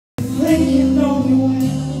think you know me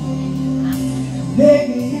well.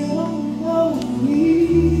 Maybe you don't know me.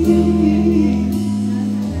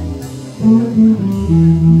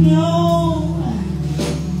 No,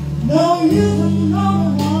 no, you don't know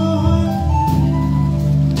one.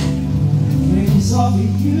 Maybe sorry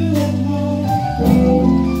you have known.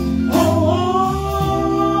 I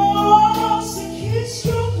lost the kiss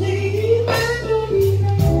you need. I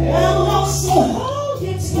lost the whole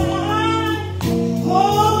your time. Oh,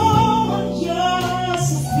 I'm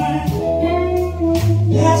just a fan.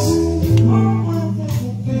 That's all my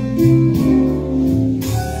thing.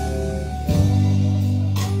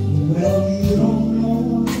 Well, you don't know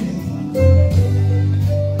me.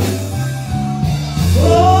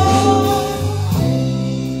 Oh,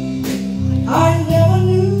 I never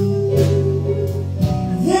knew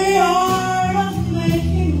the art of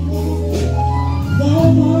making love. The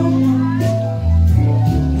one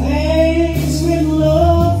hangs with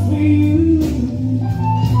love for you.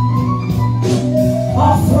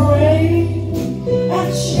 Afraid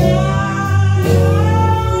and shy,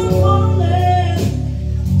 won't let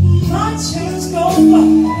my chance go by.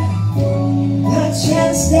 The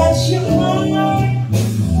chance that you might